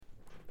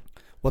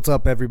What's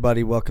up,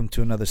 everybody? Welcome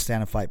to another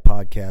Stand and Fight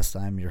podcast.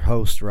 I'm your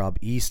host, Rob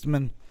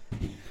Eastman.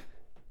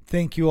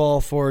 Thank you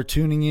all for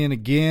tuning in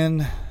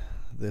again.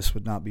 This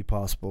would not be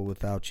possible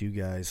without you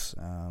guys.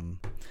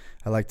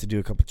 I like to do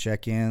a couple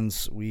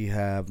check-ins. We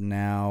have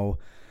now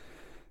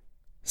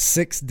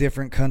 6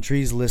 different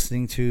countries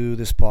listening to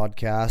this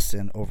podcast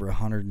and over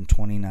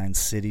 129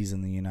 cities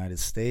in the United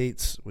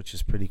States, which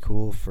is pretty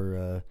cool for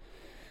a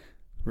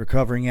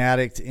recovering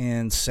addict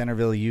in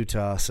Centerville,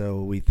 Utah.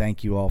 So we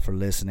thank you all for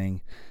listening.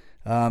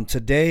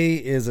 Today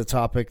is a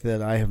topic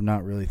that I have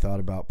not really thought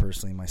about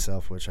personally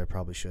myself, which I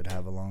probably should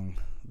have along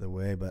the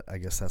way, but I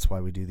guess that's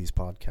why we do these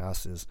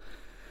podcasts is,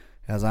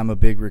 as I'm a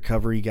big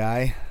recovery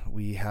guy,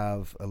 we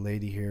have a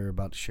lady here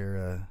about to share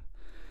a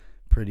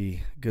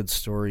pretty good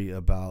story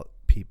about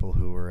people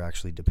who are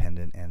actually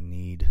dependent and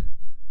need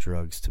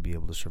drugs to be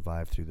able to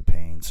survive through the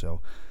pain.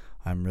 So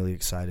I'm really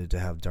excited to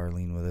have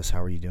Darlene with us.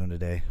 How are you doing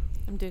today?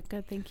 I'm doing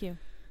good, thank you.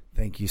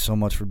 Thank you so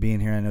much for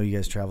being here. I know you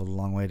guys traveled a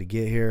long way to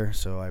get here,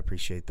 so I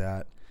appreciate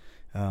that.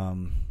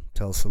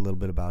 Tell us a little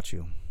bit about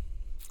you.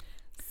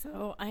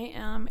 So I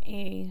am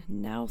a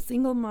now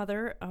single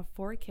mother of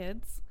 4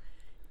 kids,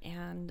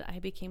 and I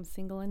became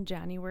single in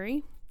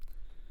January.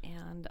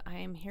 And I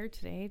am here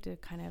today to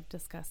kind of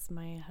discuss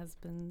my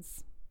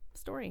husband's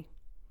story.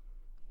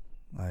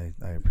 I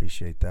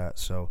appreciate that.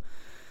 So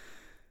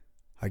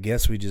I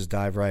guess we just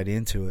dive right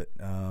into it.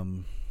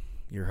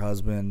 Your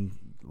husband,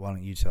 why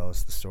don't you tell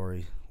us the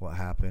story, what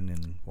happened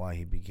and why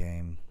he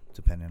became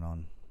dependent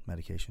on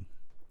medication?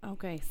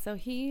 Okay, so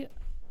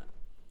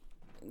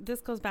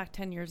this goes back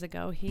 10 years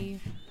ago. We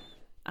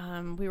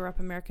were up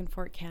American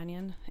Fort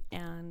Canyon,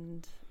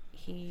 and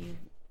we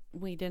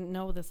didn't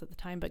know this at the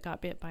time, but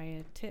got bit by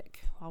a tick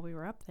while we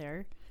were up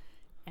there,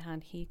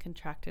 and he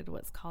contracted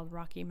what's called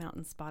Rocky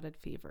Mountain Spotted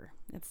Fever.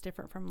 It's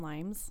different from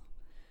Lyme's.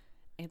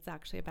 It's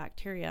actually a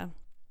bacteria.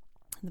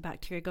 The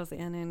bacteria goes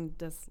in and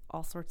does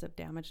all sorts of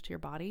damage to your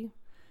body.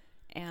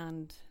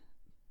 And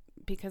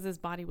because his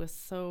body was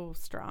so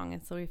strong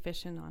and so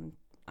efficient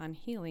on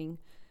healing,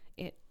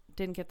 it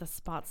didn't get the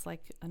spots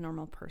like a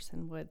normal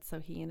person would. So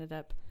he ended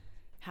up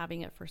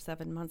having it for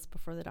 7 months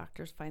before the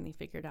doctors finally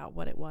figured out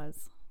what it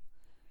was.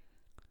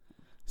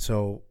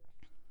 So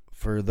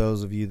for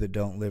those of you that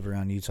don't live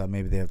around Utah,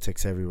 maybe they have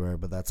ticks everywhere,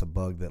 but that's a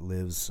bug that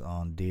lives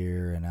on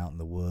deer and out in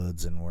the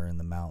woods, and we're in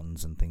the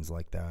mountains and things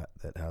like that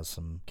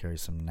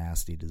carries some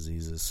nasty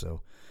diseases.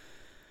 So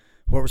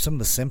what were some of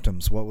the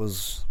symptoms? What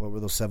were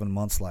those 7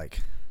 months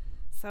like?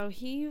 So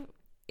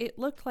it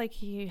looked like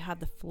he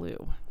had the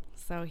flu.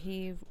 So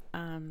he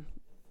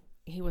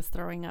was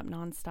throwing up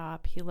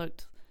nonstop.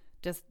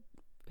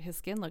 His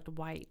skin looked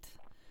white.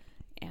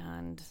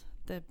 And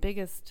the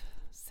biggest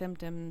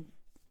symptom,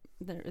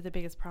 the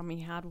biggest problem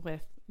he had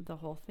with the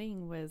whole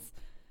thing was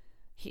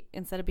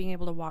instead of being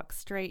able to walk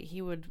straight,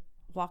 he would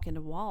walk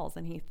into walls,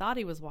 and he thought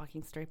he was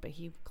walking straight, but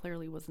he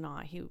clearly was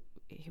not. He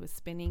was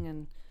spinning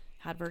and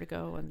had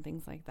vertigo and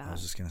things like that. I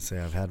was just going to say,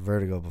 I've had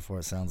vertigo before.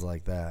 It sounds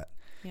like that.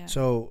 Yeah.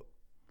 So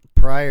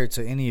prior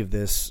to any of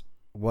this,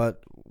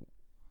 what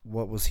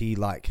was he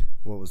like?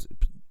 What was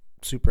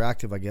super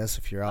active, I guess,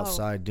 if you're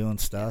outside doing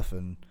stuff?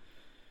 And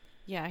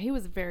yeah, he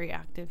was very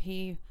active.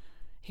 He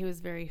was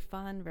very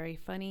fun, very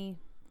funny,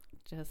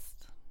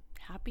 just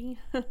happy.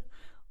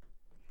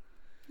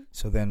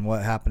 So then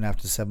what happened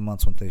after 7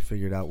 months when they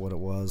figured out what it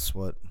was?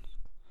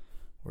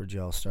 Where'd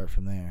y'all start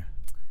from there?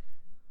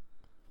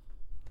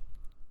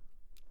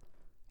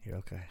 You're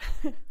okay.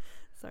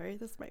 Sorry,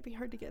 this might be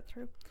hard to get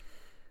through.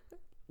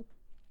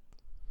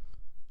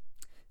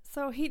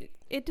 So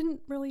it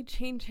didn't really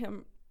change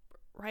him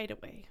right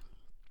away,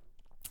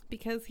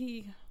 because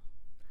he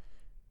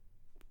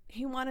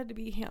wanted to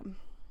be him.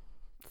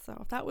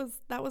 So that was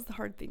the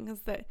hard thing,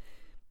 is that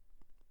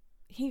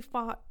he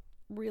fought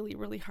really,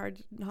 really hard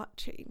to not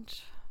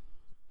change.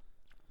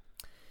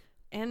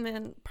 And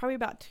then probably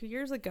about 2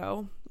 years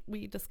ago,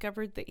 we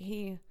discovered that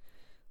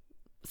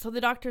so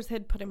the doctors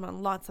had put him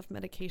on lots of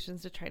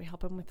medications to try to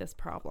help him with this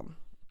problem.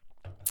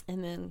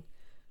 And then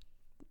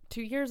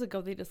 2 years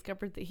ago, they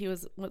discovered that he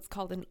was what's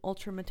called an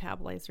ultra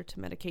metabolizer to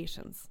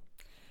medications.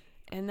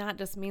 And that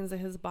just means that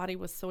his body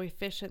was so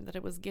efficient that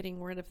it was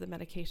getting rid of the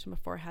medication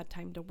before it had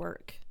time to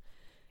work.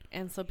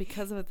 And so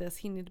because of this,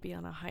 he needed to be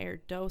on a higher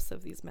dose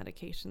of these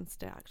medications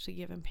to actually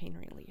give him pain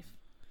relief.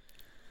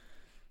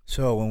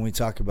 So when we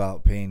talk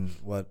about pain,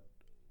 what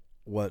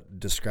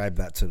describe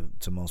that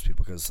to most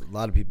people? Because a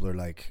lot of people are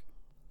like,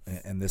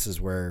 and this is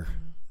where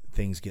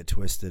things get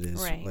twisted,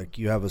 is right. Like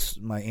you have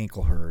my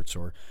ankle hurts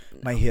or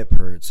my hip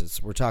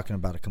hurts. We're talking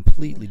about a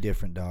completely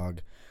different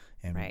dog.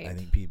 And right. I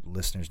think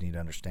listeners need to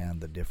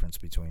understand the difference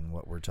between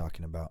what we're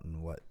talking about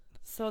and what.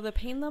 So the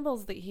pain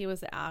levels that he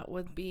was at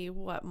would be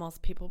what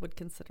most people would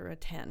consider a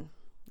 10.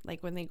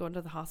 Like when they go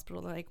into the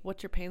hospital, they're like,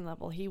 what's your pain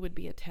level? He would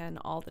be a 10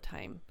 all the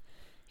time.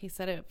 He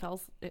said it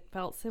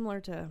felt similar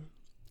to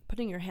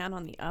putting your hand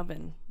on the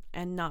oven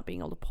and not being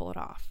able to pull it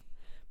off.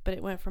 But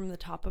it went from the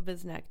top of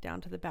his neck down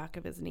to the back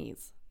of his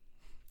knees.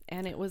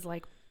 And it was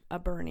like a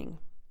burning.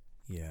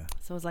 Yeah.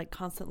 So it was like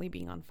constantly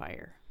being on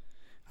fire.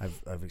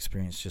 I've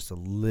experienced just a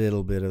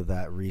little bit of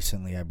that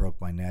recently. I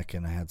broke my neck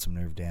and I had some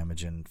nerve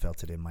damage and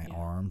felt it in my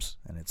arms.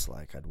 And it's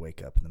like I'd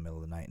wake up in the middle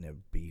of the night and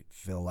it'd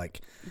feel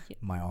like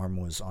my arm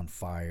was on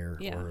fire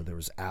or there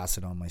was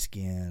acid on my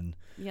skin.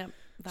 Yep,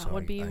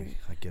 I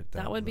get that.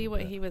 That would be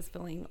what he was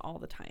feeling all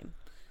the time.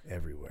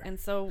 Everywhere. And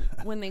so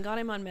when they got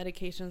him on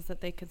medications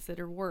that they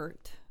consider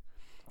worked,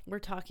 we're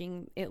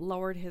talking it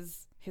lowered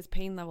his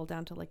pain level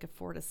down to like a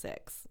 4 to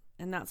 6,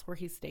 and that's where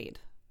he stayed.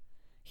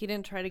 He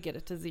didn't try to get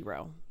it to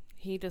 0.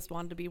 He just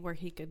wanted to be where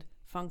he could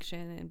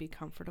function and be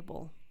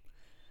comfortable.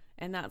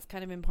 And that's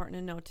kind of important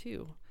to know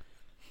too.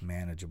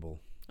 Manageable.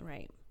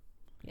 Right.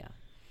 Yeah.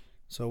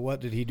 So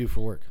what did he do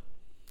for work?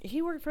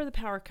 He worked for the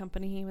power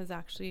company. He was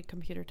actually a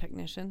computer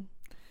technician.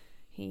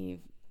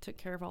 He took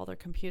care of all their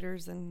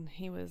computers, and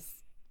he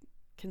was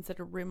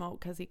considered remote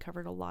because he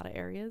covered a lot of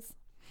areas.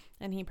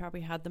 And he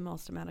probably had the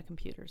most amount of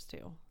computers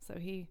too. So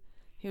he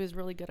was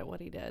really good at what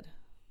he did.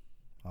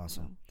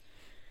 Awesome.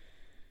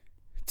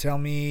 Tell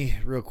me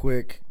real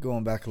quick,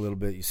 going back a little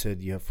bit, you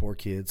said you have 4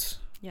 kids.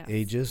 Yes.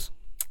 Ages?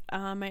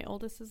 My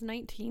oldest is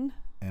 19.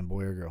 And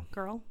boy or girl?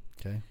 Girl.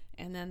 Okay.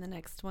 And then the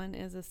next one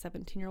is a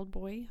 17-year-old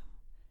boy.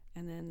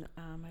 And then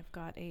I've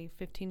got a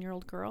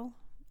 15-year-old girl.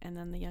 And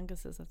then the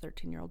youngest is a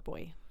 13-year-old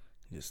boy.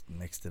 You just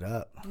mixed it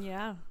up.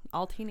 Yeah.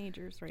 All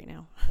teenagers right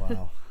now.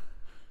 Wow.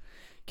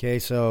 Okay,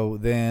 so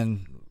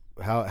then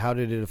how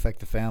did it affect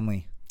the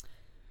family?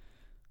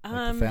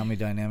 Like the family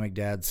dynamic,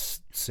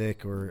 dad's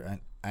sick, or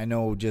I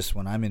know just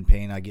when I'm in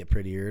pain, I get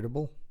pretty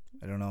irritable.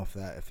 I don't know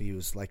if he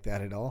was like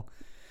that at all.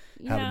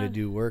 Yeah. Having to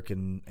do work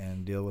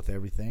and deal with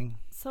everything.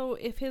 So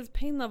if his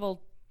pain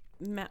level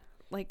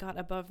got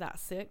above that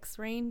 6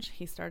 range,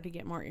 he started to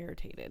get more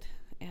irritated.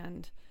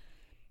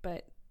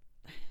 But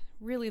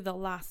really the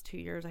last 2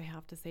 years, I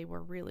have to say,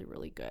 were really,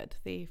 really good.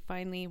 They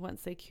finally,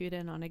 once they cued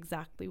in on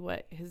exactly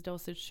what his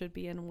dosage should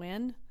be and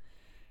when,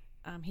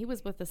 he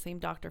was with the same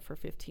doctor for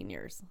 15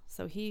 years.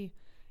 So he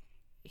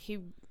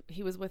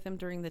was with him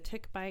during the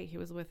tick bite. He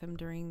was with him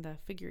during the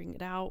figuring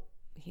it out.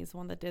 He's the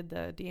one that did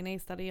the DNA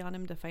study on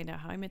him to find out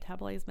how he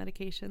metabolized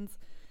medications.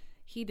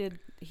 He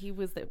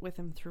was with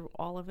him through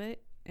all of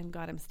it and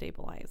got him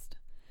stabilized.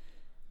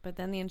 But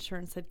then the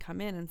insurance had come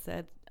in and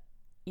said,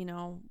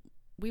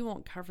 we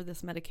won't cover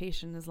this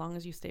medication as long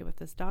as you stay with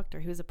this doctor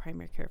who's a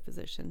primary care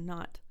physician,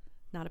 not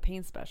a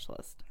pain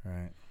specialist.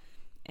 Right.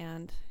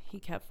 And he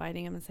kept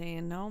fighting him and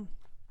saying, no,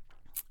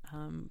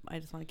 I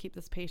just want to keep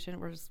this patient.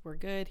 We're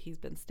good. He's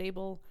been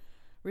stable.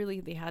 Really,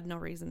 they had no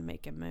reason to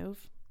make him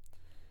move.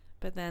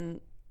 But then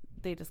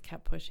they just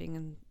kept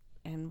pushing,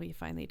 and we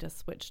finally just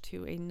switched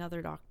to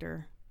another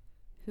doctor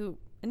who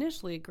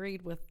initially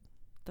agreed with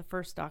the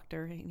first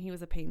doctor, and he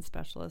was a pain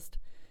specialist.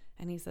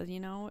 And he said,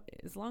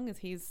 as long as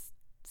he's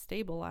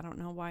stable, I don't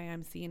know why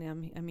I'm seeing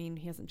him. I mean,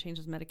 he hasn't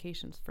changed his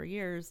medications for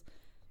years.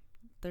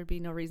 There'd be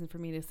no reason for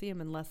me to see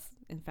him unless,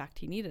 in fact,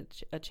 he needed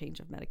a change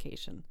of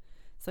medication.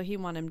 So he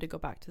wanted him to go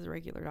back to the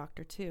regular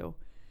doctor too.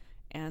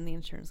 And the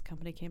insurance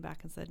company came back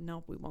and said,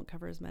 nope, we won't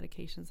cover his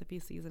medications if he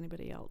sees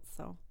anybody else.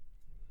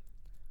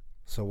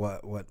 So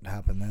what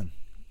happened then?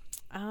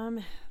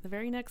 The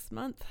very next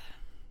month,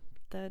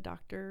 the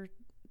doctor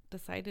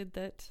decided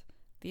that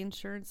the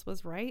insurance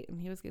was right and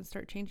he was going to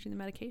start changing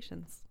the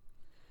medications.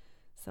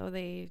 So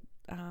they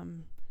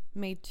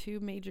made 2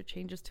 major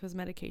changes to his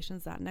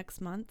medications that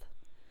next month.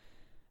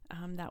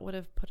 That would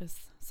have put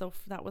us,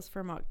 that was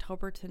from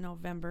October to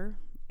November.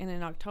 And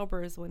in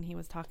October is when he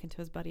was talking to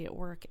his buddy at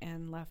work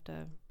and left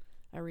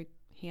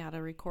he had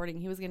a recording.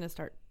 He was going to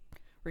start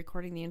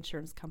recording the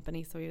insurance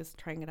company. So he was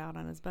trying it out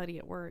on his buddy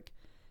at work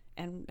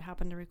and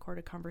happened to record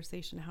a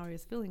conversation how he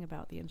was feeling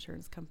about the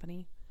insurance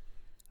company.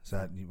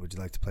 Would you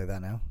like to play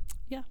that now?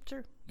 Yeah,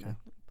 sure. Okay. Yeah,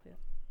 play it.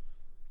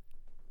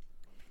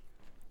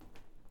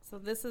 So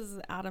this is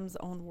Adam's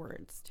own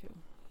words too.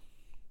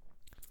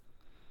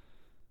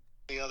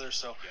 The other,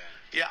 so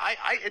yeah,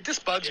 it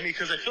just bugs me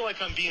because I feel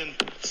like I'm being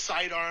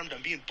sidearmed,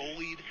 I'm being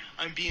bullied,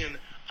 I'm being,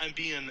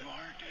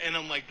 and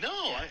I'm like,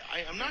 no,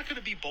 I'm not going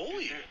to be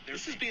bullied.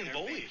 This is being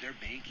bullied. They're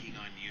banking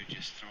on you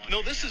just throwing. No,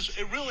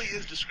 it really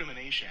is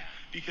discrimination.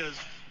 Because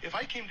if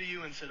I came to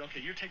you and said, okay,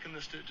 you're taking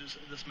this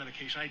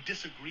medication, I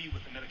disagree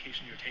with the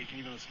medication you're taking,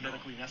 even though it's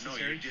medically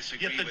necessary. You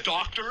disagree Yet the with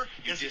doctor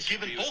you has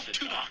disagree given with both the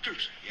 2 doctor.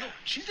 doctors. Yeah. No,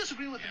 she's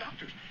disagreeing with the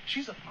doctors.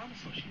 She's a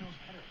pharmacist. She knows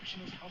better. She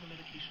knows how the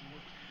medication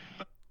works.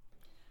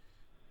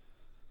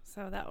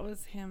 So that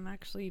was him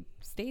actually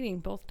stating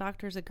both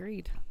doctors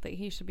agreed that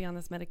he should be on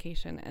this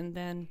medication. And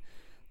then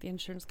the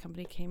insurance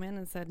company came in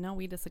and said, no,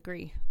 we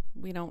disagree.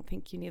 We don't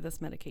think you need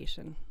this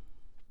medication.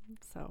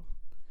 So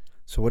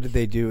what did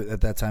they do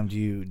at that time? Do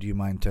you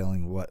mind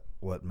telling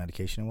what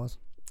medication it was?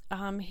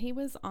 He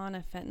was on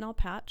a fentanyl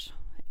patch,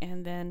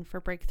 and then for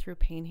breakthrough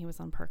pain, he was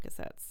on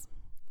Percocets.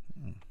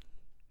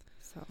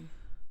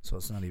 So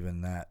it's not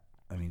even that.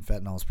 I mean,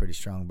 fentanyl is pretty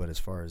strong, but as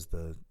far as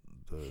the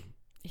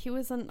he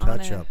wasn't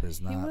touch on up is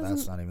not.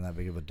 That's not even that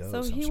big of a dose.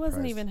 So he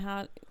wasn't even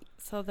had.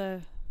 So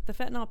the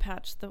fentanyl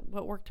patch,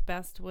 what worked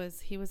best was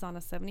he was on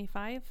a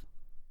 75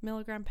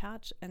 milligram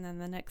patch, and then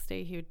the next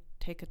day he would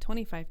take a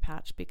 25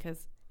 patch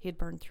because He had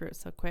burned through it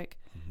so quick,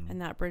 and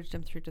that bridged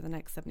him through to the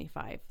next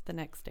 75 the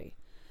next day.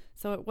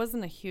 So it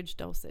wasn't a huge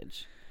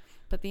dosage,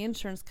 but the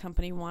insurance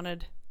company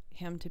wanted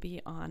him to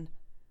be on.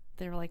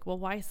 They were like, well,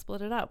 why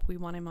split it up? We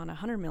want him on a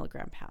 100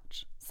 milligram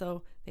patch.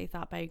 So they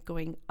thought by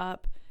going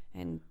up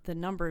and the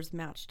numbers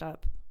matched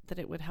up that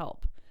it would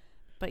help.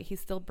 But he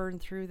still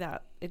burned through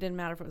that. It didn't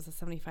matter if it was a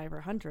 75 or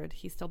 100.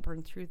 He still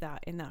burned through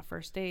that in that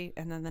first day.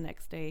 And then the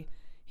next day,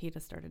 he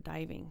just started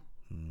diving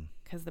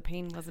because the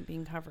pain wasn't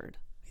being covered.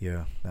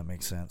 Yeah, that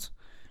makes sense.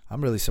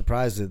 I'm really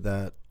surprised at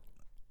that.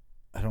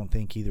 I don't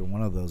think either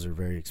one of those are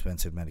very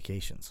expensive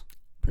medications.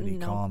 Pretty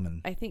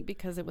common. I think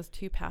because it was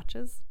 2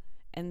 patches,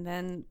 and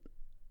then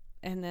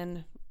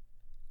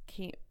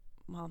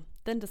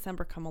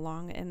December come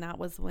along, and that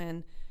was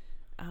when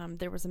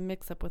there was a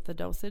mix-up with the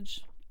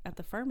dosage at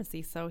the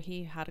pharmacy, so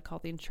he had to call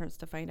the insurance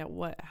to find out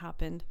what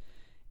happened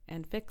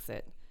and fix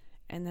it.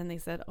 And then they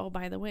said, oh,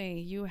 by the way,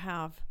 you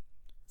have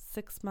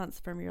 6 months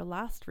from your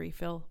last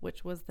refill,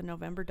 which was the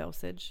November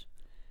dosage,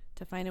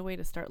 to find a way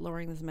to start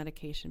lowering this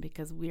medication,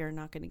 because we are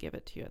not going to give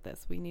it to you at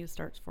this. We need to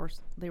start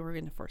they were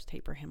going to force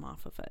taper him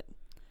off of it.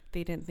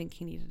 They didn't think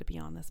he needed to be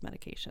on this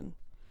medication.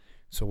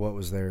 So what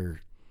was their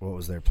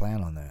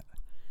plan on that?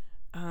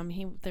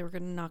 They were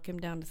going to knock him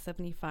down to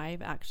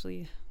 75.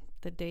 Actually,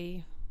 the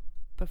day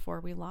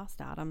before we lost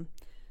Adam,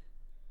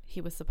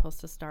 he was supposed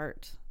to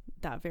start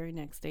that very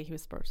next day. He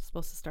was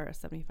supposed to start a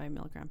 75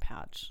 milligram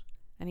patch,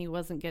 and he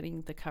wasn't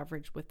getting the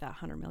coverage with that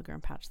 100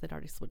 milligram patch they'd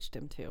already switched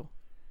him to.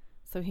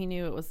 So he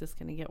knew it was just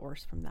going to get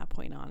worse from that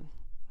point on.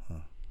 Huh.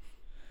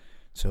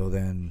 So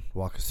then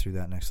walk us through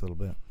that next little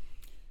bit.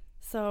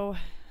 So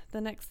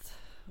the next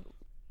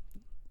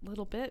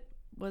little bit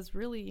was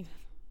really,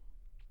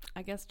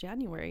 I guess,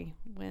 January,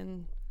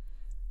 when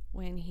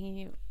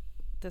he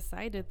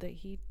decided that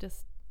he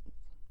just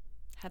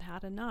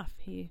had enough.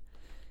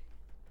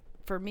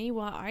 For me,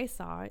 what I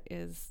saw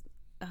is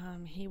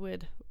he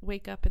would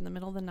wake up in the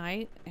middle of the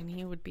night and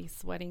he would be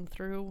sweating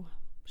through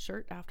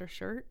shirt after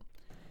shirt.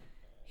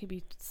 He'd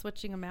be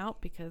switching them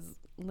out because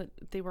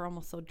they were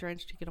almost so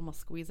drenched you could almost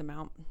squeeze them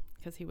out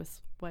because he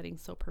was sweating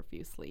so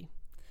profusely.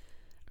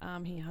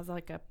 He has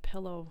like a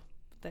pillow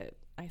that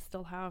I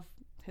still have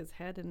his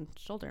head and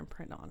shoulder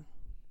imprint on,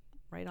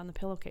 right on the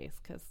pillowcase,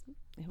 because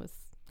he was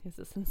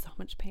just in so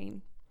much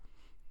pain.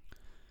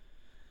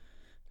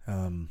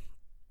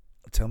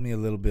 Tell me a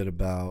little bit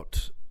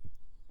about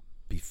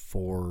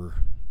before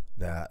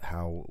that.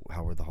 How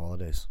were the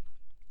holidays?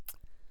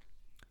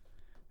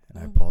 And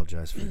I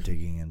apologize for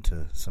digging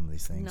into some of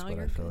these things, but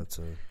I feel good. it's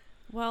a...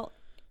 Well,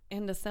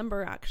 in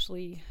December,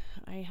 actually,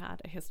 I had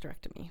a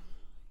hysterectomy.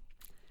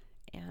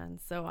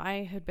 And so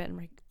I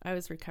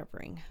was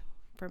recovering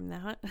from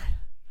that,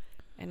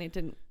 and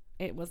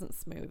it wasn't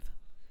smooth.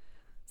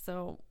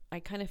 So I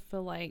kind of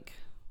feel like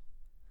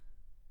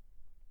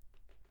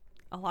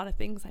a lot of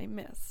things I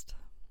missed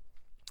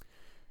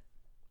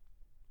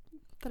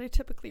that I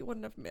typically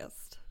wouldn't have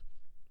missed.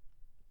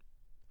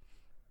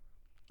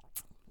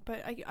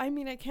 But I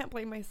mean, I can't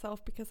blame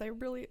myself because I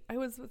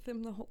was with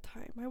him the whole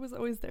time. I was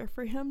always there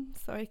for him.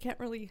 So I can't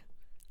really,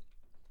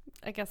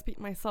 I guess, beat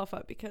myself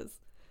up because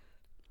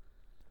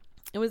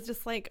it was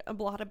just like a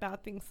lot of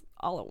bad things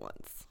all at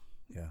once.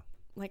 Yeah.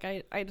 Like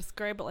I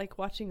describe it like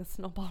watching a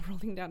snowball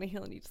rolling down a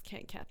hill and you just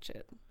can't catch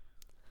it.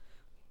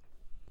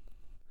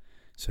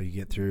 So you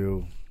get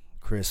through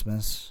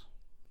Christmas.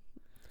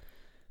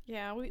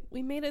 Yeah,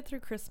 we made it through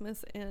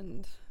Christmas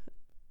and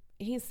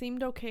he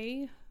seemed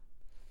okay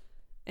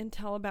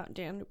until about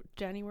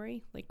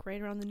January, like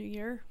right around the New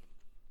Year.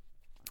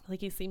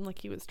 Like he seemed like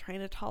he was trying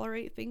to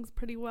tolerate things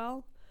pretty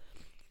well.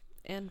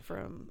 And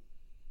from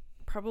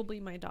probably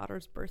my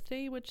daughter's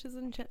birthday, which is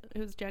it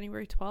was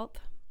January 12th.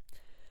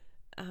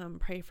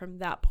 Probably from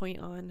that point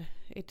on,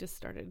 it just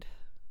started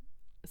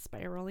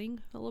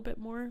spiraling a little bit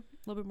more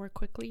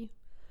quickly.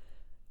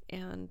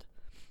 And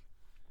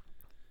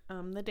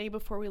the day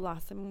before we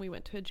lost him, we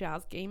went to a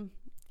Jazz game,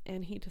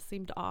 and he just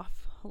seemed off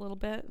a little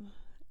bit,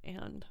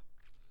 and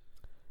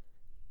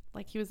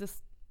like he was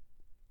just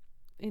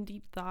in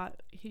deep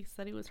thought. He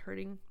said he was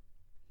hurting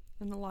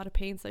and a lot of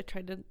pain, so I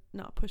tried to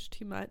not push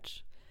too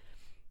much.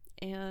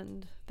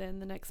 And then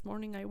the next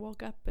morning I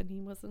woke up and he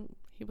wasn't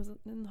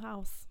in the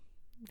house.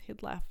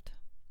 He'd left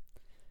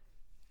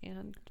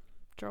and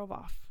drove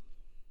off.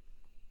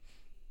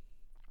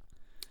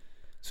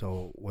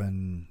 So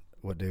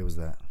what day was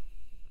that?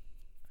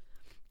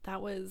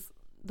 That was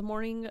the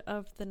morning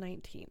of the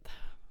 19th.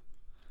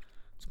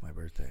 It's my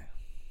birthday.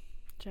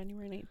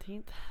 January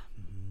 19th.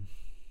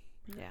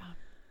 Mm-hmm. Yeah.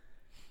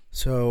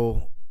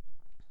 So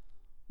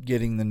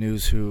getting the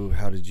news,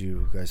 how did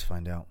you guys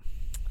find out?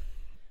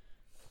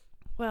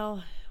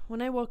 Well,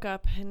 when I woke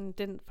up and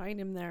didn't find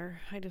him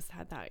there, I just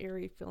had that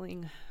eerie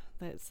feeling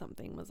that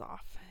something was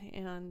off.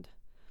 And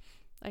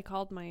I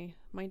called my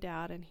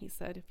dad, and he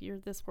said, if you're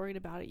this worried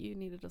about it, you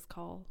need to just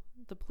call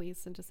the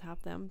police and just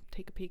have them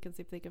take a peek and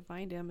see if they can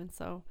find him. And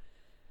so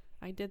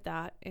I did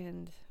that,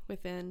 and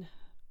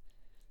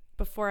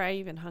before I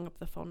even hung up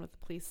the phone with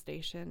the police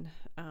station,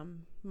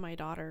 my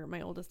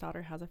oldest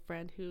daughter has a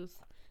friend who's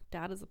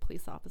dad is a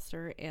police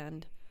officer,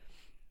 and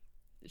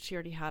she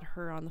already had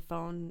her on the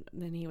phone,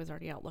 and then he was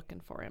already out looking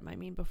for him. I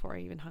mean, before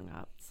I even hung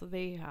up. So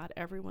they had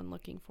everyone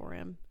looking for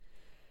him.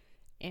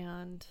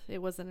 And it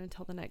wasn't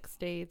until the next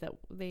day that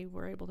they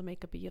were able to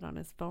make a beat on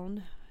his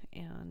phone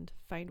and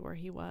find where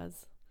he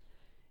was.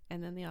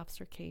 And then the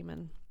officer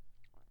came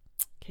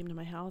to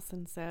my house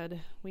and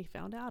said, "We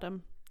found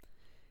Adam."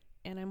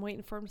 And I'm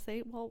waiting for him to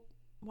say, "Well,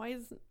 why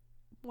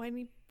didn't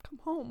he come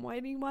home? Why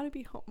did he want to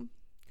be home?"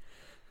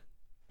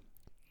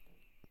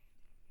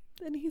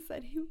 Then he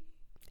said he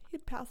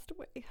had passed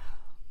away.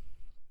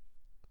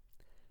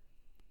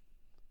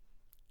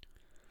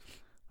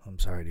 I'm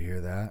sorry to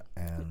hear that.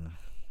 And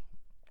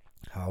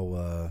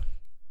how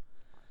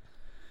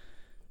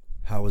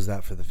was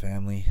that for the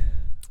family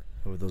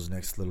over those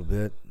next little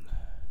bit?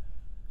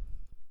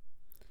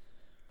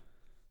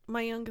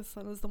 My youngest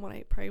son is the one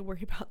I probably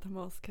worry about the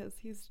most because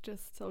he's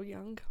just so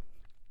young.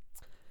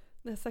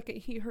 The second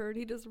he heard,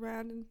 he just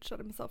ran and shut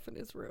himself in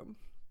his room.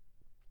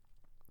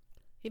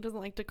 He doesn't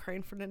like to cry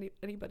in front of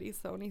anybody,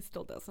 so, and he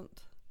still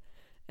doesn't.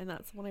 And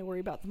that's when I worry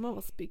about the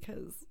most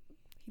because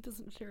he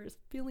doesn't share his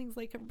feelings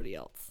like everybody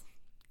else.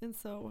 And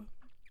so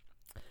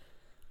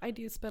I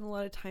do spend a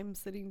lot of time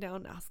sitting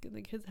down asking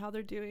the kids how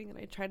they're doing, and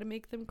I try to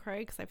make them cry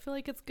because I feel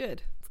like it's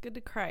good. It's good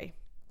to cry.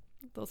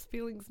 Those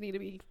feelings need to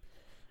be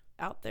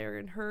out there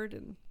and heard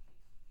and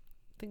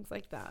things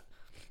like that.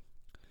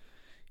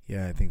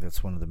 Yeah, I think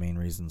that's one of the main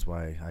reasons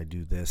why I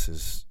do this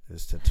is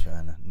to try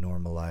to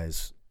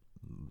normalize.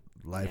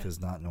 Life is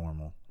not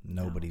normal.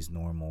 Nobody's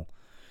normal.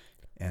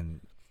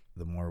 And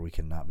the more we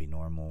can not be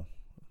normal,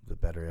 the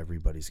better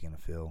everybody's going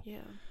to feel.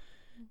 Yeah.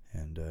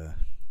 And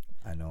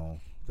I know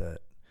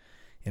that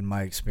in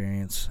my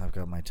experience, I've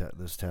got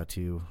this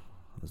tattoo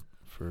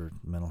for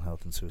mental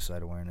health and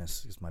suicide awareness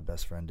because my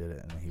best friend did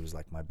it, and he was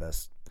like my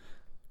best,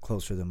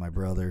 closer than my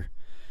brother.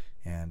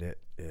 And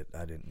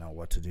I didn't know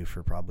what to do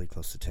for probably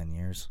close to 10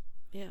 years.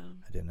 Yeah.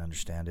 I didn't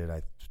understand it.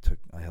 I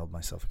held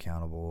myself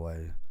accountable.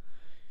 I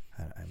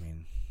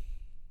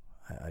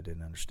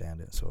didn't understand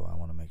it, so I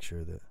want to make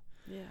sure that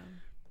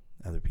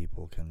other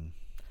people can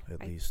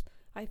at least.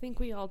 I think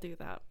we all do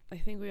that. I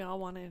think we all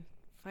want to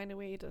find a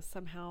way to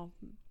somehow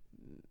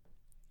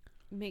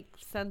make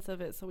sense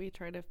of it, so we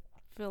try to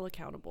feel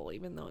accountable,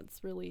 even though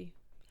it's really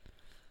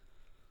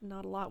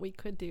not a lot we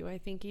could do. I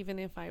think even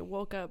if I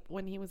woke up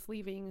when he was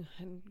leaving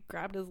and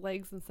grabbed his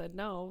legs and said,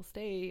 "No,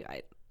 stay,"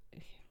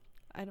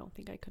 I don't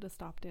think I could have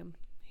stopped him.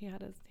 He'd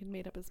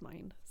made up his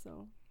mind.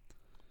 So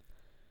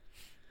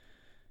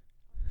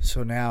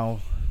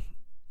now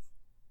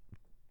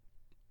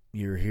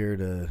you're here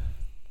to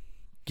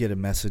get a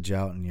message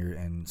out,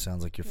 and it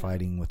sounds like you're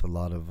fighting with a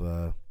lot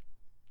of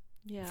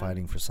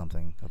fighting for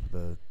something.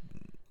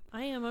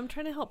 I am. I'm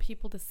trying to help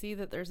people to see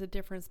that there's a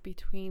difference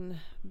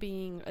between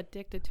being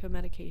addicted to a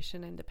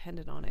medication and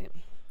dependent on it.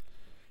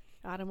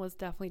 Adam was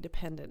definitely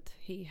dependent.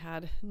 He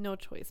had no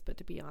choice but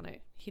to be on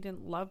it. He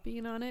didn't love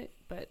being on it,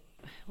 but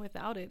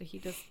without it, he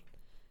just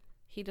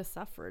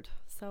suffered.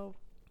 So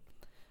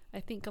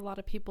I think a lot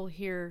of people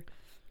hear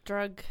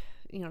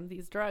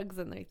these drugs,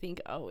 and they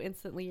think, oh,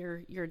 instantly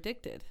you're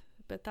addicted.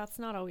 But that's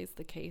not always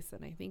the case.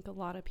 And I think a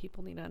lot of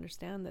people need to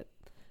understand that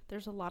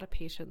there's a lot of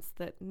patients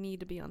that need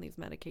to be on these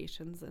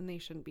medications, and they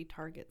shouldn't be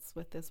targets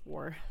with this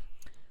war.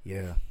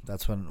 Yeah,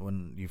 that's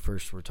when you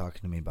first were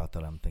talking to me about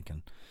that, I'm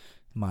thinking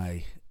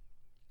my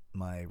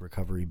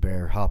recovery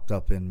bear hopped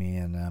up in me,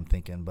 and I'm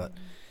thinking, but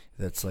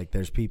that's like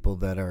there's people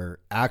that are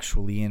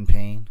actually in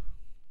pain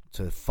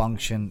to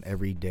function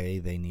every day.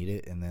 They need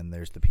it. And then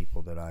there's the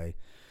people that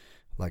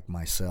like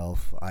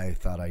myself, I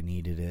thought I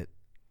needed it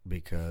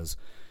because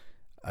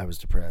I was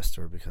depressed,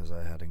 or because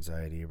I had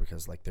anxiety, or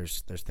because like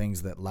there's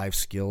things that life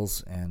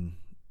skills and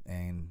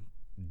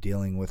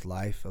dealing with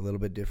life a little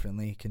bit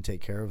differently can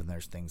take care of, and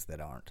there's things that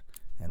aren't.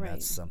 And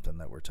that's something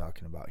that we're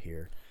talking about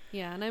here.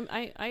 Yeah, and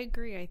I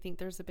agree. I think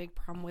there's a big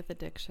problem with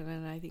addiction,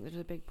 and I think there's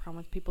a big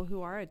problem with people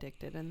who are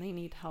addicted, and they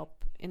need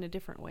help in a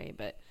different way,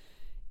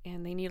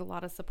 and they need a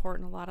lot of support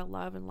and a lot of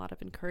love and a lot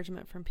of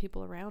encouragement from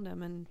people around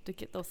them, and to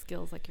get those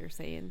skills like you're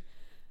saying.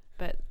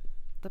 But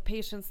the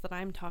patients that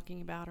I'm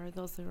talking about are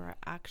those who are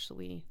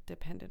actually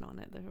dependent on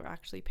it, who are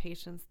actually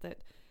patients that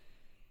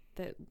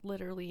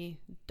literally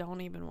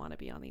don't even want to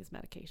be on these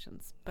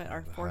medications, but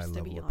are forced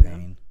to be on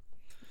them.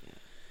 Yeah.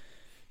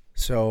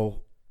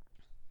 So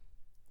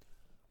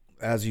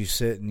as you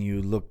sit and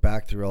you look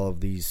back through all of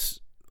these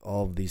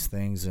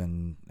things,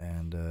 and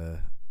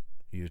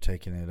you're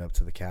taking it up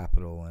to the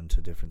Capitol and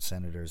to different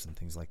senators and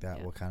things like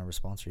that, what kind of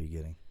response are you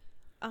getting?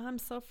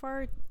 So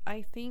far,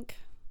 I think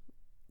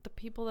the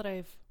people that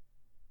I've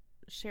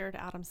shared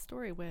Adam's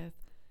story with,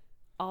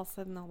 all of a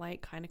sudden the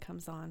light kind of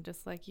comes on,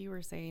 just like you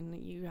were saying.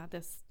 You had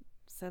this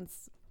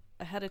sense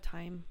ahead of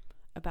time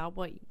about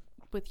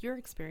with your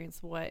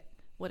experience, what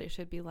it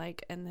should be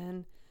like. And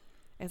then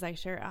as I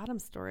share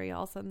Adam's story,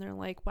 all of a sudden they're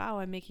like, wow,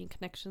 I'm making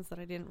connections that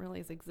I didn't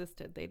realize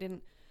existed. They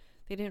didn't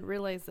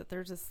realize that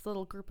there's this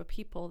little group of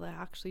people that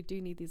actually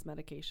do need these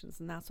medications,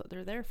 and that's what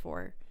they're there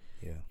for.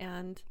 Yeah.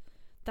 And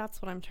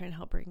that's what I'm trying to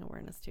help bring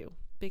awareness to,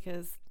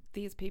 because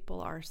these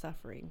people are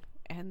suffering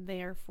and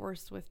they are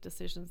forced with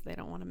decisions they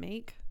don't want to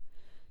make,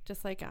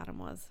 just like Adam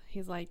was.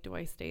 He's like, do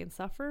I stay and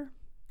suffer?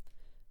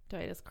 Do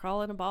I just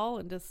crawl in a ball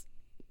and just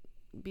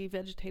be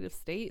vegetative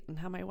state and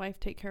have my wife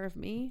take care of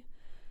me?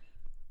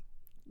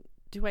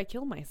 Do I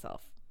kill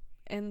myself?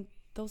 And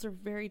those are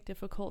very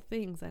difficult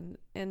things.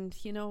 And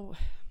you know,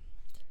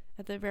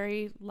 at the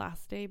very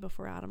last day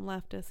before Adam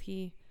left us,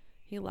 he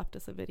left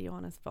us a video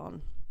on his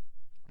phone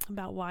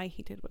about why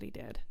he did what he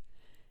did.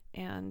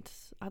 And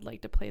I'd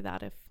like to play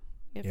that if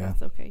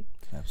that's okay.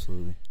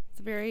 Absolutely.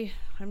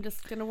 I'm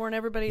just going to warn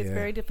everybody, it's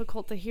very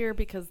difficult to hear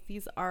because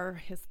these are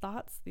his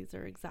thoughts. These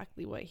are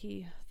exactly what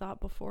he thought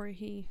before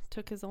he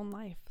took his own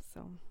life.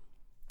 So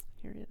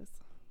here it is.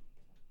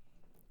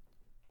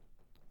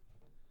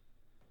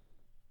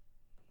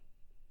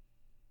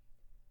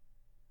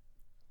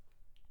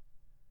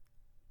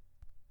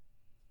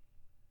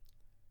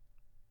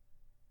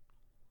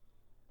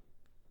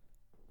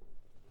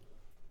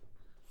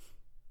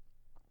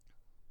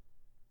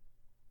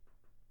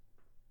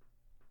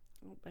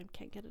 I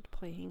can't get it to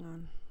play. Hang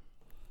on.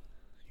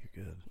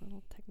 You're good. A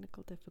little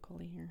technical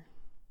difficulty here.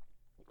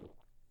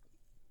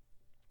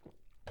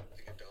 I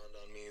think it dawned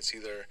on me, it's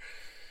either,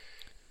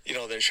 you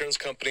know, the insurance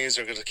companies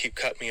are going to keep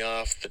cutting me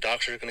off. The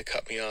doctors are going to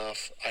cut me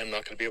off. I'm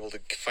not going to be able to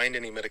find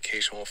any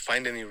medication, won't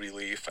find any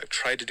relief. I've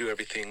tried to do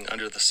everything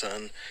under the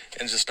sun,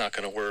 and it's just not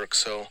going to work.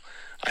 So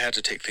I had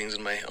to take things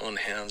in my own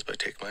hands by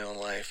taking my own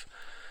life.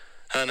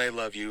 Hun, I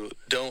love you.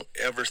 Don't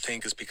ever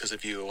think it's because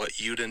of you. What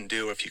you didn't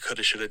do, if you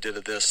coulda, shoulda, did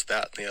this,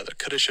 that, and the other.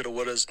 Coulda, shoulda,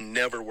 wouldas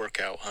never work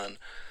out, hun.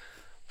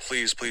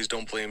 Please, please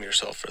don't blame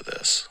yourself for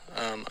this.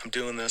 I'm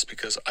doing this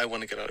because I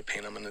want to get out of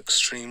pain. I'm in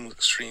extreme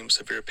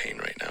severe pain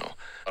right now.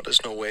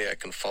 There's no way I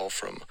can fall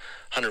from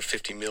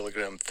 150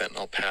 milligram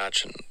fentanyl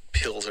patch and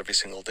pills every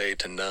single day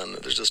to none.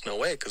 There's just no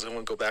way, because I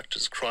want to go back to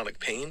this chronic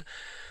pain.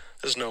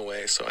 There's no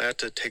way. So I had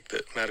to take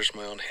the matters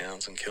in my own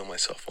hands and kill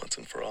myself once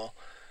and for all.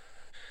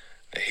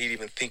 I hate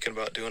even thinking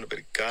about doing it, but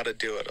I gotta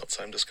do it, else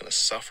I'm just gonna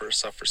suffer,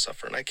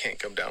 and I can't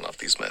come down off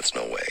these meds,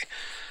 no way.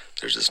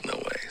 There's just no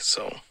way.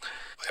 So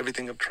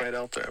everything I've tried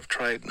out there, I've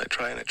tried, and I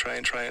try, and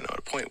I'm at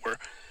a point where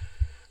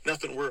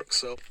nothing works.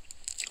 So,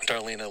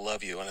 Darlene, I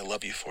love you, and I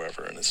love you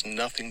forever, and it's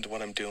nothing to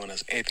what I'm doing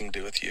has anything to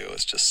do with you.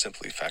 It's just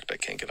simply the fact I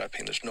can't get out of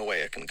pain. There's no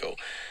way I can go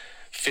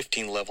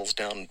 15 levels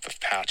down with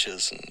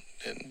patches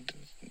and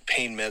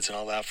pain meds and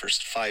all that for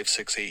 5,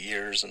 6, 8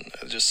 years, and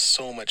just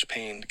so much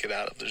pain to get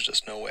out of. There's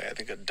just no way. I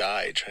think I'd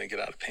die trying to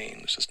get out of pain.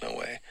 There's just no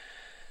way.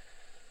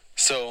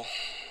 So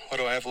what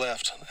do I have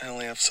left? I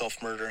only have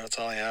self-murder. That's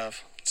all I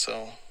have.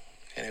 So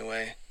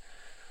anyway,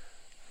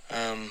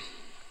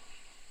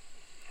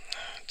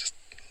 just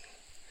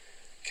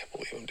can't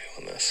believe I'm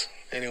doing this.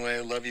 Anyway,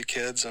 I love you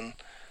kids, and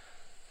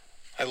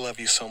I love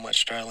you so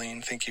much,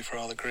 Darlene. Thank you for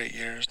all the great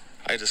years.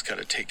 I just got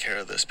to take care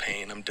of this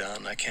pain. I'm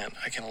done. I can't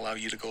allow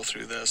you to go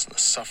through this and the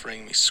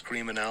suffering, me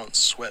screaming out and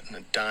sweating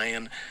and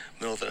dying.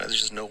 Middle of the night,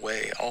 there's just no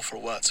way. All for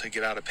what? So I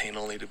get out of pain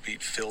only to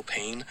feel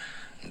pain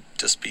and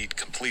just be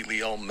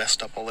completely all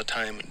messed up all the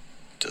time and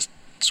just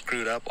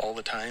screwed up all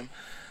the time.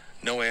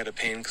 No way out of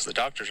pain because the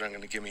doctors aren't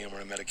going to give me any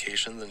more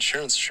medications. The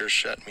insurance sure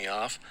shut me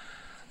off.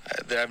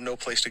 I have no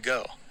place to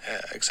go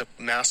except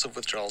massive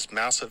withdrawals,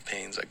 massive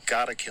pains. I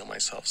got to kill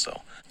myself.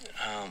 So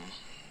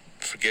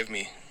forgive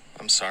me.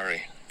 I'm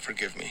sorry.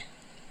 Forgive me.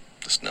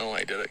 Just know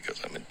I did it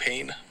because I'm in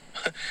pain.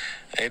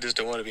 I just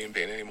don't want to be in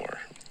pain anymore.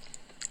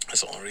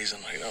 That's the only reason.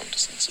 I'm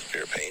just in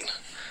severe pain.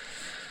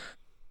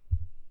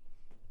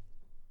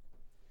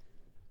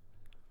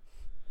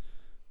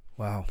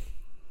 Wow.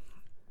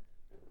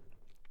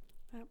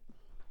 Yep.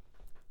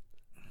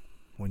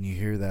 When you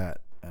hear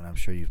that, and I'm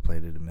sure you've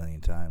played it a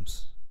million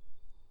times,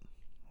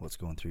 what's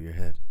going through your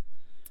head?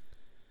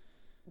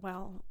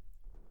 Well,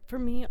 for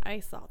me,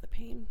 I saw the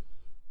pain.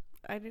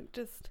 I didn't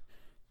just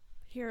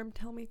hear him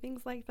tell me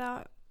things like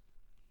that.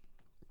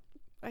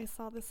 I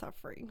saw the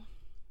suffering.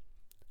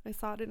 I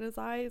saw it in his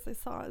eyes. I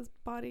saw his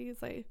body.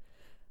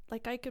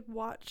 I could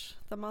watch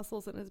the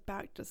muscles in his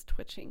back just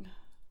twitching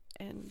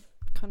and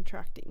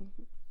contracting.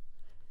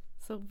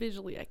 So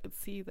visually I could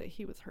see that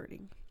he was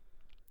hurting.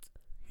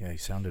 Yeah, he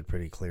sounded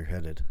pretty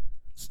clear-headed.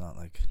 It's not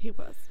like... He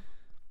was.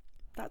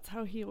 That's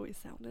how he always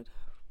sounded.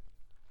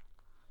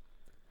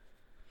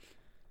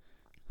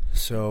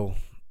 So,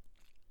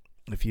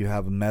 if you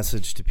have a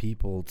message to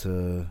people,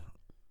 to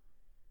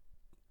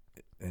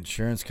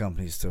insurance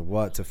companies, to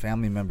what? To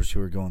family members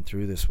who are going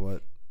through this,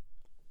 what?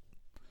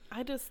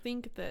 I just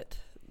think that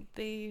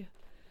I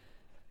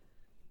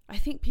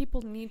think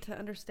people need to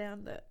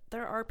understand that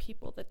there are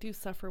people that do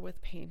suffer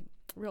with pain,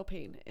 real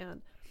pain,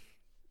 and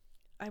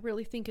I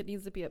really think it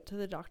needs to be up to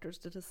the doctors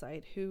to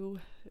decide who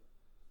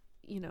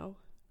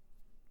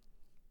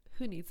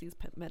needs these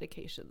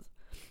medications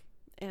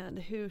and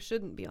who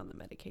shouldn't be on the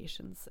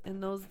medications,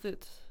 and those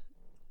that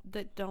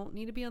don't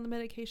need to be on the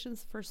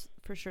medications,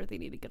 for sure they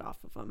need to get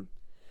off of them.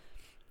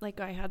 Like,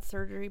 I had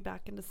surgery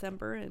back in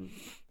December, and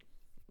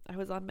I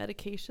was on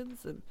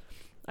medications, and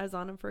I was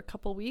on them for a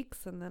couple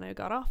weeks, and then I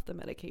got off the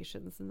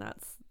medications, and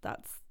that's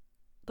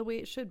the way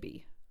it should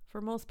be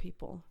for most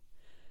people.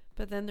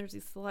 But then there's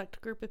a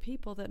select group of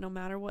people that no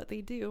matter what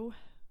they do,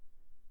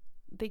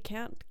 they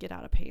can't get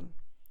out of pain.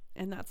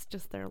 And that's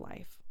just their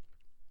life.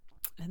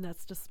 And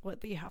that's just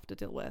what they have to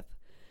deal with.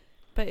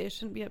 But it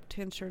shouldn't be up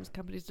to insurance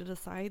companies to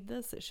decide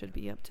this. It should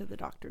be up to the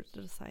doctors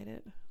to decide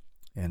it.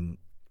 And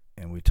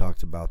we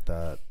talked about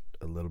that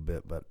a little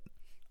bit, but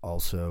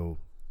also,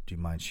 do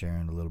you mind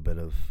sharing a little bit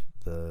of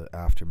the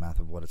aftermath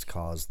of what it's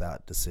caused,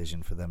 that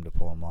decision for them to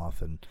pull him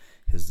off and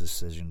his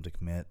decision to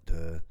commit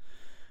to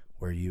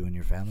where you and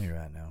your family are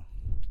at now?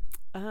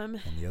 And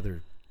the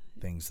other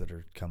things that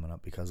are coming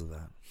up because of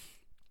that.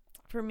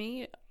 For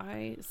me,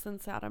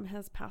 since Adam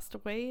has passed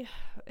away,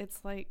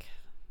 it's like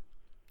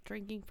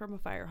drinking from a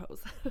fire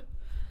hose.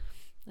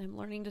 I'm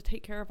learning to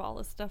take care of all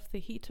the stuff that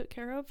he took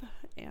care of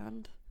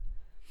and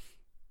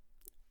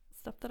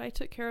stuff that I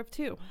took care of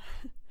too.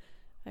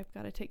 I've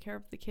got to take care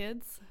of the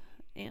kids,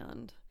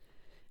 and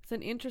it's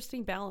an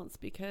interesting balance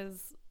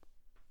because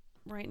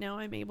right now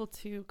I'm able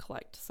to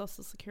collect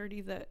Social Security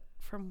that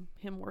from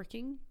him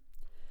working,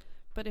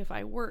 but if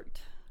I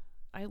worked,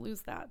 I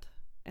lose that,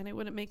 and I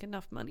wouldn't make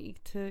enough money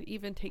to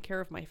even take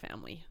care of my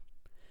family.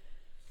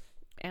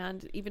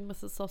 And even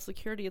with the Social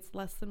Security, it's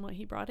less than what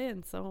he brought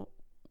in. So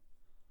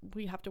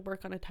we have to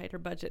work on a tighter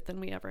budget than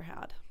we ever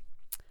had.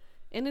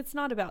 And it's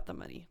not about the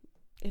money.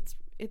 It's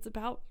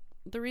about,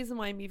 the reason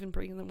why I'm even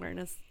bringing the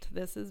awareness to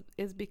this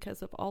is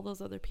because of all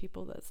those other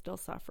people that still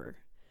suffer,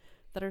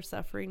 that are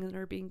suffering and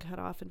are being cut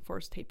off and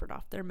forced tapered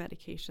off their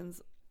medications,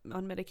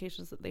 on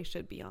medications that they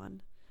should be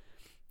on.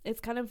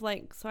 It's kind of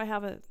like, so I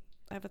have a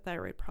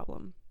thyroid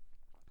problem,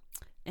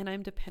 and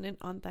I'm dependent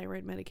on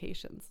thyroid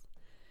medications.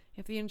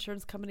 If the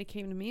insurance company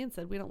came to me and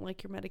said, we don't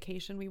like your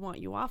medication, we want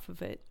you off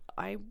of it,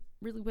 I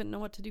really wouldn't know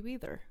what to do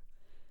either,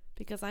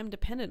 because I'm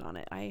dependent on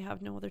it. I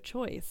have no other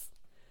choice.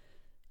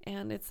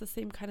 And it's the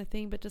same kind of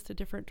thing, but just a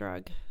different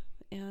drug.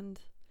 And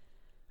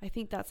I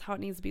think that's how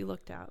it needs to be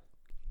looked at.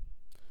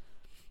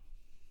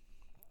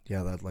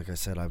 Yeah, that, like I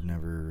said, I've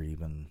never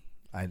even,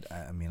 I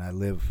mean, I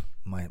live,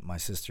 my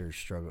sister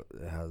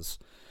has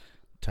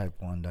type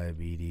 1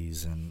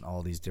 diabetes and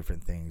all these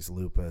different things,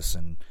 lupus,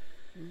 and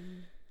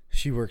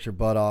she worked her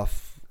butt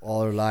off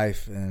all her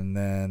life, and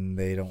then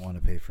they don't want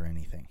to pay for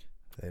anything.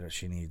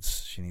 She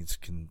needs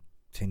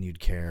continued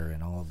care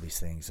and all of these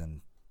things, and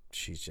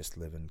she's just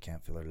living,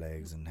 can't feel her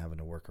legs, and having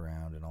to work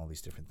around and all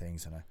these different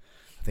things. And I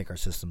think our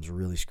system's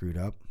really screwed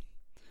up.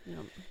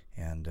 Yep.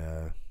 And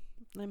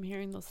I'm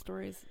hearing those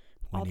stories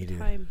all the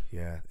time.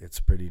 Yeah, it's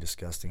pretty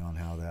disgusting on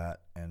how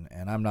that, and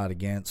I'm not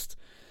against,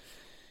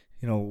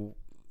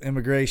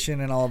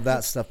 immigration and all of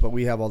that stuff, but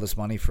we have all this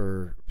money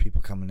for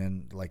people coming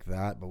in like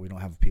that, but we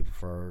don't have people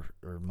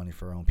or money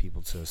for our own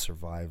people to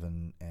survive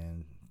and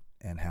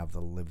have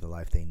live the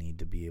life they need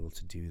to be able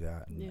to do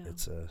that. And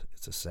it's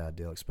a sad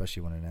deal,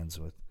 especially when it ends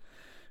with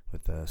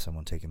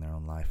someone taking their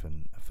own life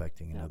and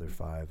affecting another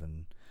 5,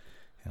 and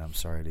I'm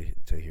sorry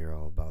to hear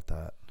all about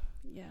that.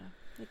 Yeah,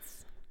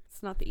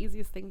 it's not the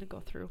easiest thing to go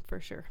through, for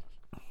sure.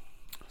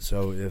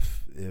 So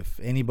if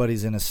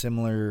anybody's in a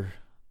similar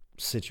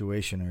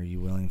situation, are you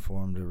willing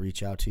for them to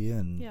reach out to you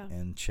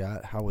and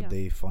chat? How would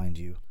they find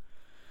you?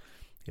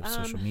 You have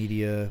social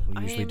media.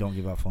 We usually don't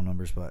give out phone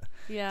numbers, but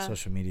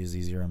social media is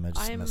easier on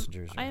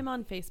messengers. I am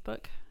on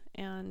Facebook,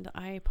 and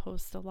I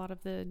post a lot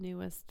of the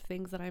newest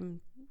things that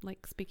I'm,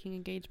 like speaking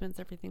engagements,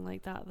 everything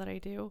like that I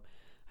do.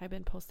 I've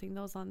been posting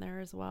those on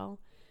there as well.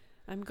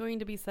 I'm going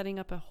to be setting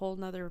up a whole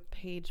nother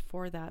page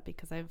for that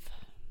because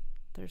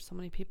there's so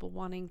many people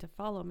wanting to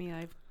follow me.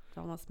 I've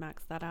almost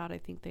maxed that out. I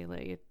think they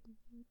let you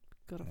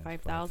go to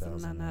 5,000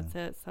 and then that's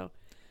it.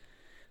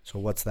 So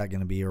what's that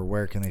going to be, or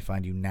where can they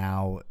find you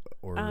now,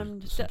 or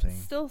something?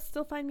 Still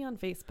find me on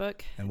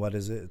Facebook. And what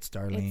is it? It's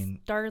Darlene.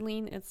 It's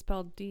Darlene. It's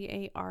spelled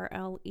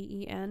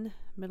Darleen,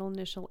 middle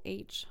initial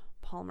H,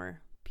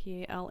 Palmer,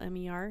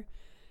 Palmer.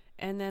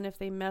 And then if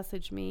they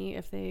message me,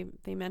 if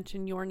they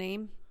mention your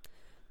name,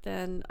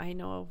 then I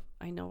know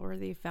where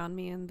they found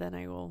me, and then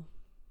I will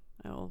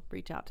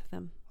reach out to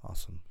them.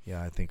 Awesome.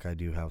 Yeah, I think I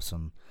do have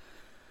some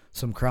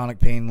chronic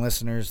pain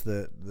listeners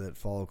that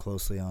follow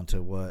closely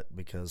onto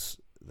because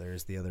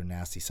there's the other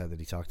nasty side that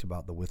he talked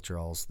about, the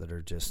withdrawals that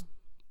are just,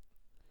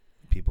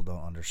 people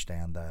don't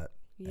understand that.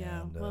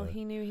 Yeah, and,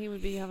 he knew he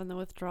would be having the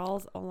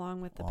withdrawals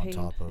along with the pain.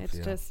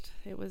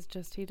 It was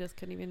just he just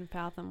couldn't even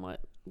fathom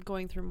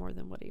going through more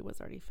than what he was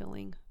already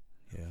feeling.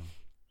 Yeah.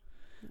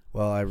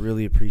 Well, I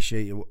really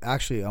appreciate you.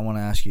 Actually, I want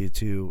to ask you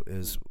too,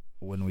 is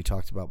when we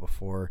talked about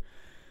before,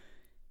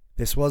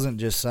 this wasn't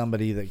just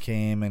somebody that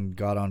came and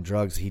got on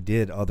drugs. He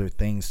did other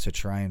things to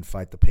try and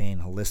fight the pain,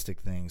 holistic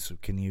things. So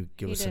can you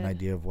give us an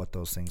idea of what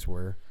those things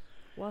were?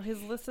 Well,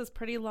 his list is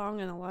pretty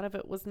long, and a lot of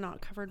it was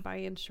not covered by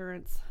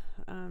insurance.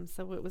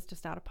 So it was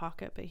just out of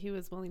pocket, but he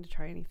was willing to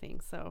try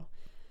anything. So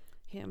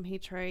he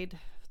tried,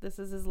 this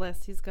is his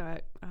list. He's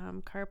got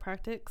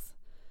chiropractics.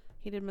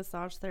 He did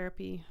massage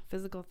therapy,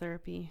 physical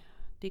therapy,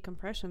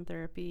 decompression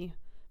therapy,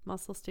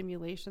 muscle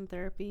stimulation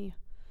therapy,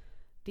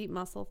 it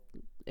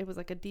was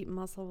like a deep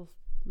muscle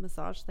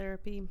massage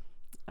therapy,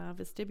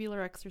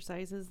 vestibular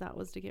exercises. That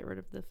was to get rid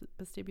of the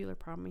vestibular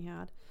problem he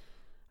had.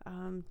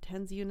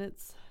 TENS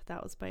units,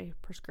 that was by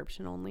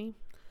prescription only.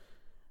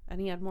 And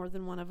he had more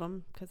than one of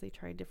them because they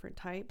tried different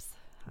types.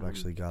 I've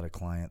actually got a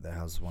client that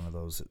has one of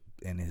those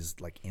in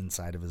his, like,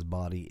 inside of his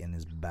body, in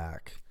his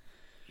back.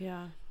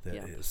 Yeah. That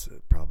yeah.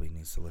 probably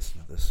needs to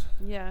listen to this.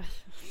 Yeah.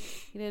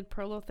 He did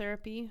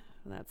prolotherapy.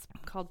 And that's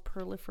called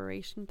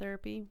proliferation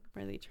therapy,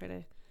 where they try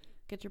to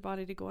get your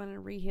body to go in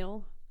and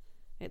re-heal.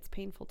 It's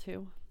painful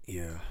too.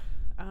 Yeah.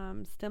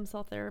 Stem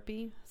cell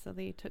therapy. So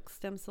they took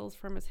stem cells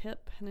from his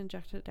hip and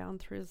injected it down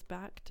through his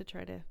back to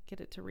try to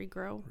get it to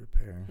regrow.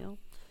 Repair. Heal.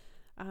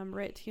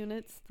 RIT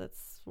units.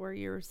 That's where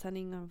you're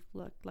sending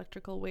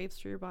electrical waves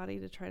through your body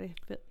to try to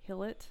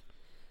heal it.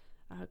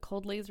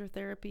 Cold laser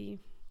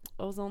therapy.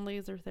 Ozone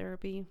laser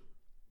therapy.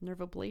 Nerve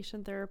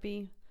ablation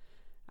therapy.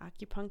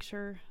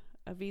 Acupuncture.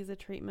 Avisa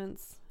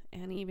treatments.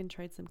 And he even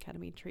tried some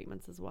ketamine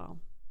treatments as well.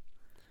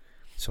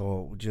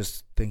 So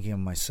just thinking of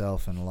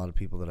myself and a lot of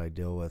people that I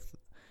deal with,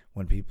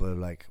 when people are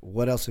like,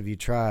 what else have you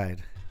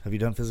tried? Have you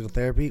done physical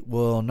therapy?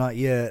 Well, not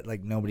yet.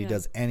 Like, nobody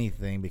does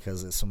anything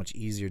because it's so much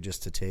easier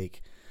just to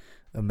take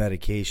a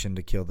medication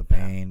to kill the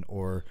pain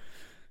or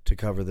to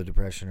cover the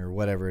depression or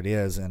whatever it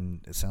is.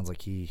 And it sounds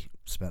like he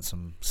spent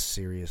some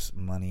serious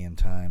money and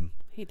time.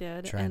 He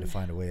did. Trying to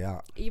find a way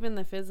out. Even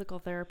the physical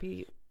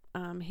therapy,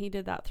 he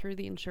did that through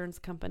the insurance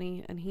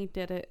company, and he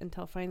did it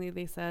until finally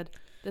they said,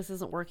 this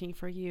isn't working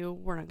for you.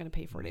 We're not going to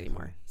pay for it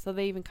anymore. So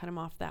they even cut him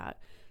off that.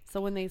 So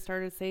when they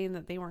started saying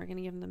that they weren't going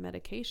to give him the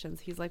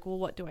medications, he's like, well,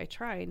 what do I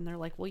try? And they're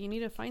like, well, you need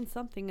to find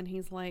something. And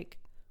he's like,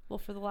 well,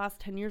 for the last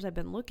 10 years I've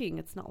been looking.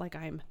 It's not like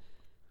I'm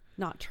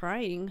not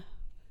trying.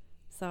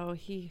 So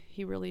he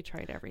really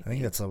tried everything. I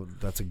think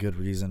that's a good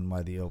reason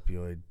why the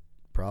opioid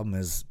problem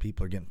is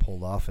people are getting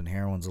pulled off, and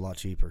heroin's a lot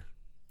cheaper.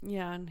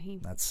 Yeah, and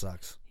that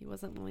sucks. He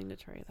wasn't willing to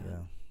try that.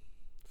 Yeah.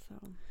 So.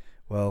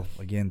 Well,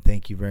 again,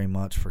 thank you very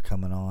much for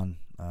coming on.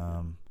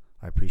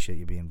 I appreciate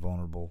you being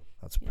vulnerable.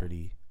 That's a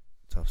pretty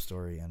tough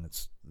story, and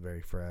it's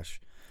very fresh.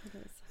 It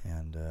is.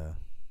 And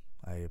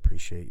I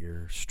appreciate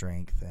your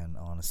strength and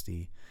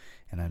honesty,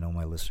 and I know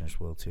my listeners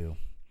will too.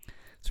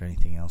 Is there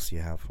anything else you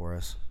have for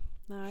us?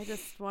 No, I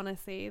just want to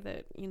say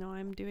that,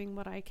 I'm doing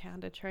what I can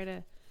to try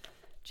to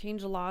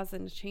change the laws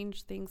and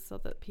change things so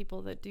that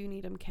people that do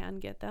need them can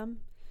get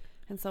them.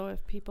 And so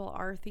if people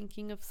are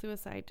thinking of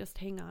suicide, just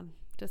hang on.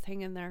 Just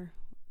hang in there,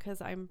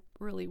 because I'm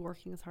really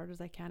working as hard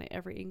as I can at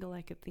every angle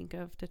I could think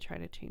of to try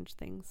to change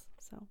things.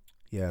 So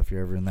yeah, if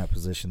you're ever in that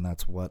position,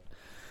 that's what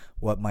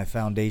my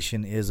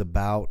foundation is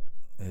about,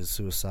 is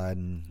suicide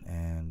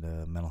and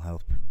mental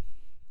health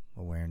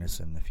awareness.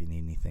 And if you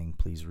need anything,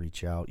 please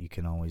reach out. You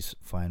can always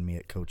find me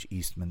at Coach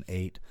Eastman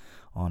 8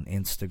 on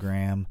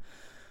Instagram,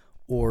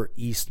 or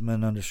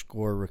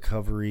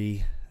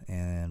Eastman_recovery,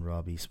 and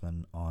Rob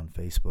Eastman on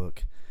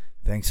Facebook.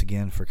 Thanks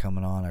again for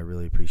coming on. I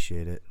really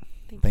appreciate it.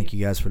 Thank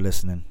you guys for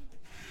listening.